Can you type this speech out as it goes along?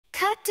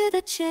Cut to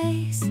the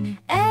chase,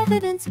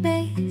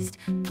 evidence-based.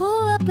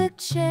 Pull up a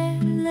chair,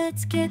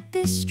 let's get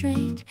this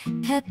straight.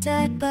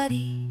 Peptide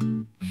buddy,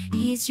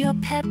 he's your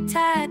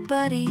peptide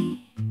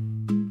buddy.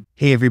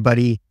 Hey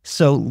everybody,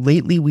 so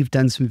lately we've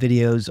done some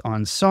videos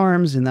on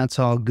SARMs and that's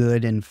all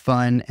good and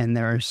fun, and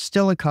there are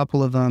still a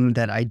couple of them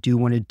that I do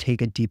want to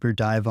take a deeper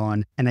dive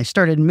on, and I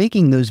started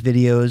making those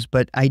videos,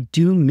 but I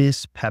do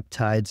miss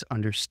peptides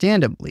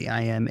understandably.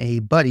 I am a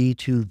buddy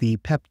to the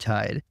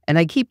peptide, and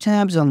I keep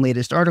tabs on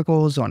latest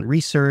articles on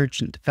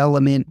research and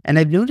development, and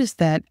I've noticed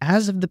that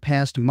as of the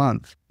past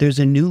month, there's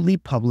a newly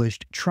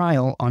published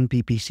trial on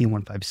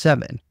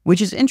BPC-157,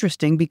 which is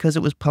interesting because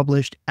it was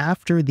published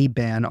after the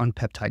ban on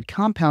peptide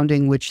compounding,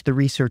 which the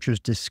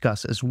researchers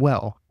discuss as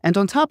well. And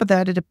on top of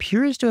that, it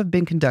appears to have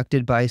been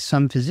conducted by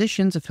some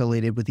physicians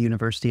affiliated with the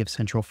University of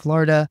Central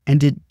Florida,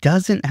 and it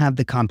doesn't have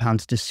the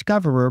compound's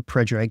discoverer,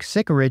 Predrag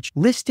Sikoric,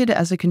 listed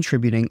as a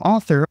contributing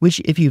author, which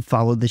if you've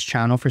followed this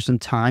channel for some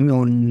time,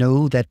 you'll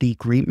know that the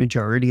great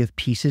majority of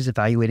pieces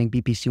evaluating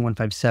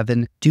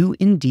BPC-157 do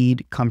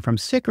indeed come from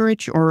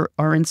Sikoric or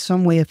are in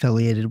some way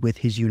affiliated with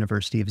his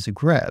University of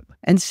Zagreb.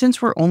 And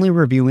since we're only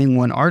reviewing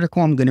one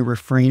article, I'm going to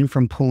refrain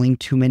from pulling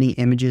too many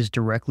images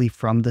directly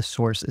from the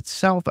source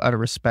itself out of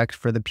respect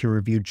for the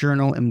peer-reviewed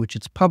journal in which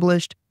it's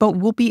published, but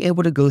we'll be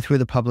able to go through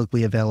the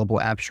publicly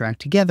available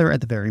abstract together at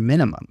the very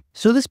minimum.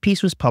 So this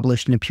piece was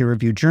published in a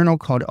peer-reviewed journal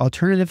called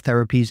Alternative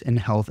Therapies in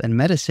Health and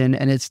Medicine,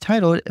 and it's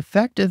titled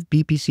Effect of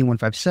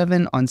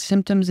BPC-157 on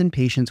Symptoms in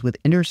Patients with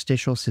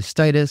Interstitial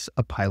Cystitis,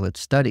 a Pilot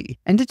Study.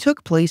 And it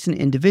took place in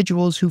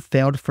individuals who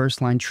failed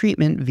first-line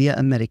treatment via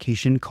a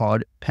medication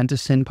called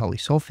pentosan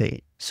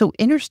polysulfate. So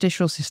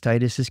interstitial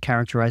cystitis is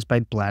characterized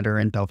by bladder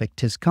and pelvic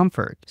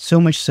discomfort.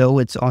 So much so,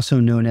 it's also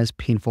known as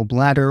painful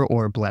bladder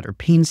or bladder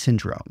pain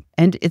syndrome.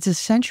 And it's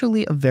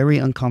essentially a very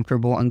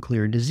uncomfortable,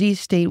 unclear disease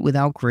state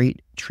without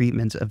great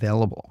treatments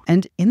available.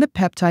 And in the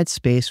peptide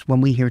space,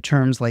 when we hear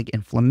terms like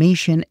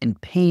inflammation and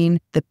pain,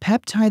 the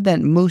peptide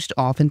that most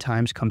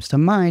oftentimes comes to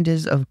mind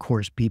is, of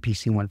course,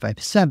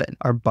 BPC-157,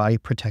 our body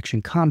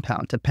protection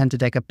compound, a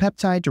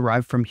pentadecapeptide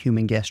derived from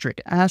human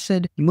gastric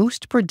acid,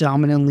 most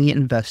predominantly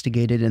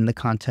investigated in the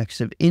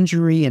context of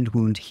injury and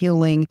wound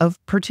healing,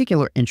 of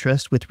particular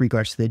interest with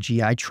regards to the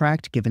GI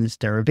tract given its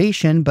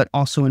derivation, but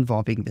also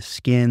involving the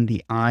skin,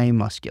 the eye,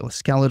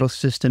 musculoskeletal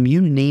system, you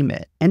name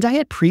it. And I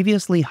had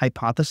previously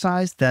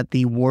hypothesized that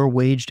the war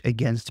waged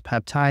against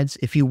peptides,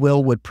 if you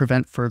will, would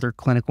prevent further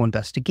clinical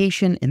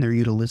investigation in their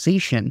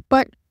utilization,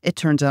 but it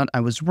turns out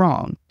I was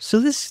wrong. So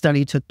this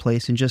study took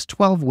place in just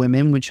 12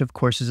 women, which of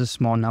course is a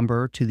small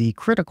number to the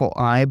critical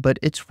eye, but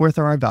it's worth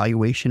our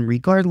evaluation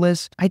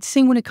regardless. I'd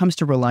say when it comes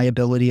to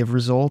reliability of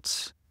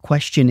results,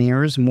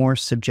 questionnaires, more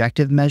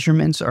subjective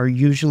measurements are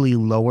usually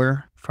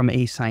lower from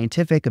a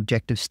scientific,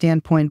 objective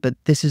standpoint, but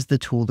this is the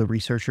tool the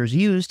researchers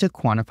use to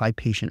quantify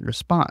patient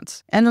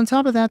response. And on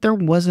top of that, there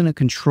wasn't a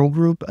control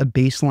group, a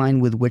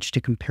baseline with which to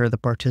compare the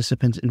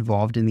participants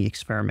involved in the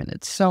experiment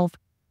itself,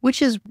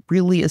 which is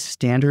really a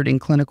standard in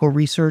clinical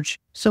research.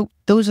 So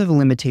those are the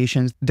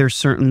limitations. There's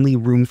certainly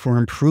room for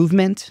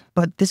improvement,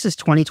 but this is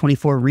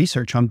 2024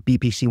 research on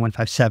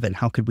BPC-157.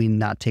 How could we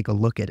not take a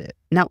look at it?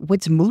 Now,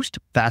 what's most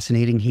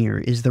fascinating here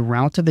is the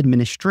route of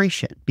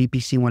administration.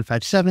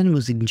 BPC-157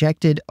 was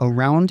injected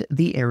around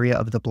the area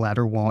of the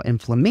bladder wall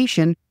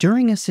inflammation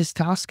during a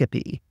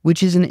cystoscopy,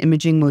 which is an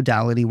imaging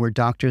modality where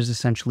doctors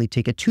essentially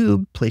take a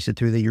tube, place it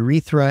through the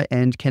urethra,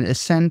 and can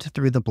ascend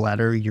through the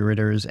bladder,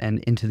 ureters,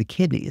 and into the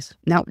kidneys.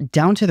 Now,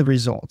 down to the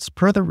results.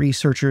 Per the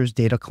researchers'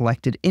 data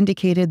collected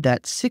indicated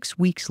that 6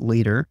 weeks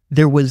later,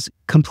 there was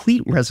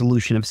complete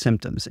resolution of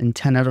symptoms in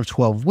 10 out of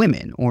 12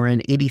 women, or in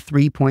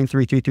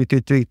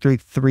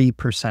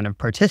 83.33333% of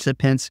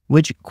participants,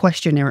 which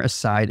questionnaire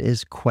aside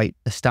is quite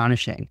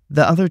astonishing.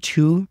 The other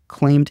two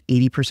claimed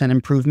 80%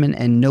 improvement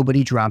and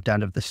nobody dropped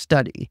out of the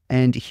study.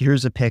 And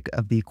here's a pic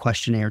of the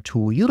questionnaire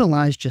tool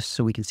utilized just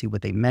so we can see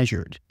what they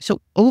measured. So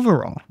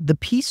overall, the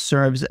piece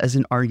serves as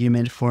an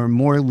argument for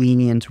more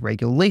lenient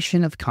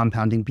regulation of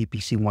compounding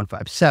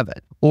BPC-157,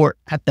 or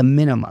at the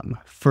minimum,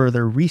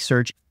 further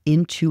research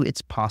into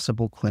its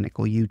possible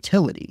clinical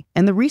utility.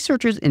 And the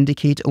researchers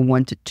indicate a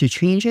want to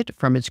change it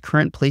from its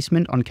current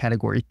placement on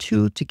Category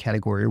 2 to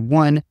Category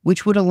 1,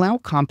 which would allow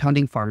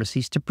compounding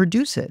pharmacies to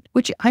produce it,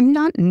 which I'm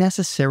not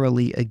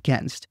necessarily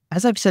against.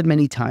 As I've said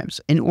many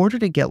times, in order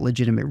to get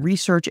legitimate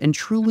research and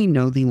truly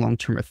know the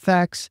long-term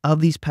effects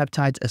of these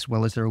peptides as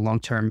well as their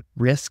long-term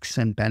risks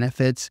and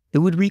benefits, it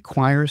would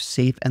require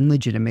safe and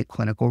legitimate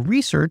clinical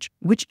research,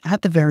 which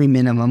at the very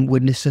minimum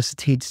would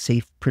necessitate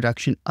safe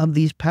production of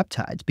these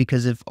peptides,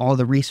 because if all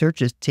the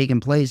research is taking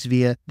place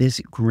via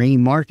this gray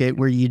market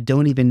where you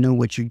don't even know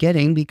what you're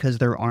getting because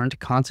there aren't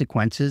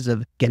consequences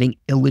of getting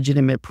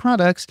illegitimate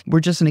products, we're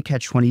just in a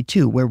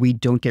catch-22 where we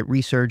don't get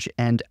research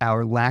and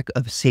our lack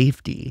of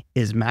safety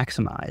is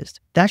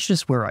maximized. that's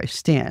just where I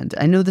stand.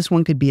 I know this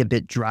one could be a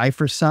bit dry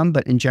for some,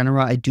 but in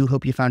general, I do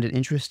hope you found it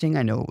interesting.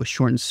 I know it was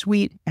short and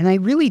sweet, and I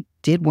really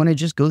did want to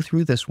just go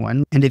through this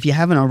one. And if you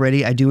haven't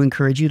already, I do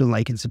encourage you to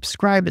like and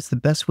subscribe. It's the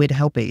best way to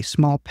help a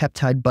small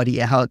peptide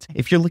buddy out.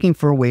 If you're looking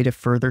for a way to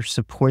further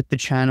support the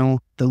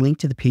channel, the link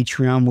to the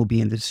Patreon will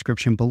be in the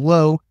description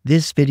below.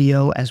 This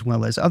video, as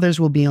well as others,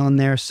 will be on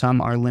there.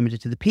 Some are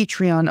limited to the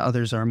Patreon,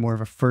 others are more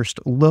of a first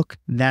look.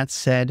 That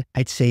said,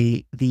 I'd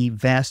say the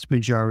vast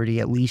majority,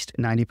 at least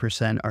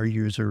 90%, are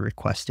user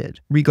requested.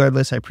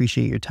 Regardless, I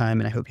appreciate your time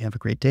and I hope you have a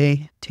great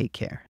day. Take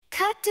care.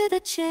 Cut to the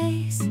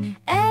chase,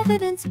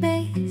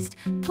 evidence-based.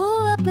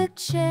 Pull up a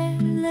chair,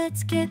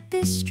 let's get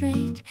this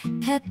straight.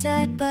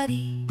 Peptide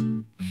buddy,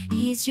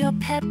 he's your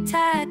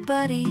peptide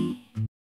buddy.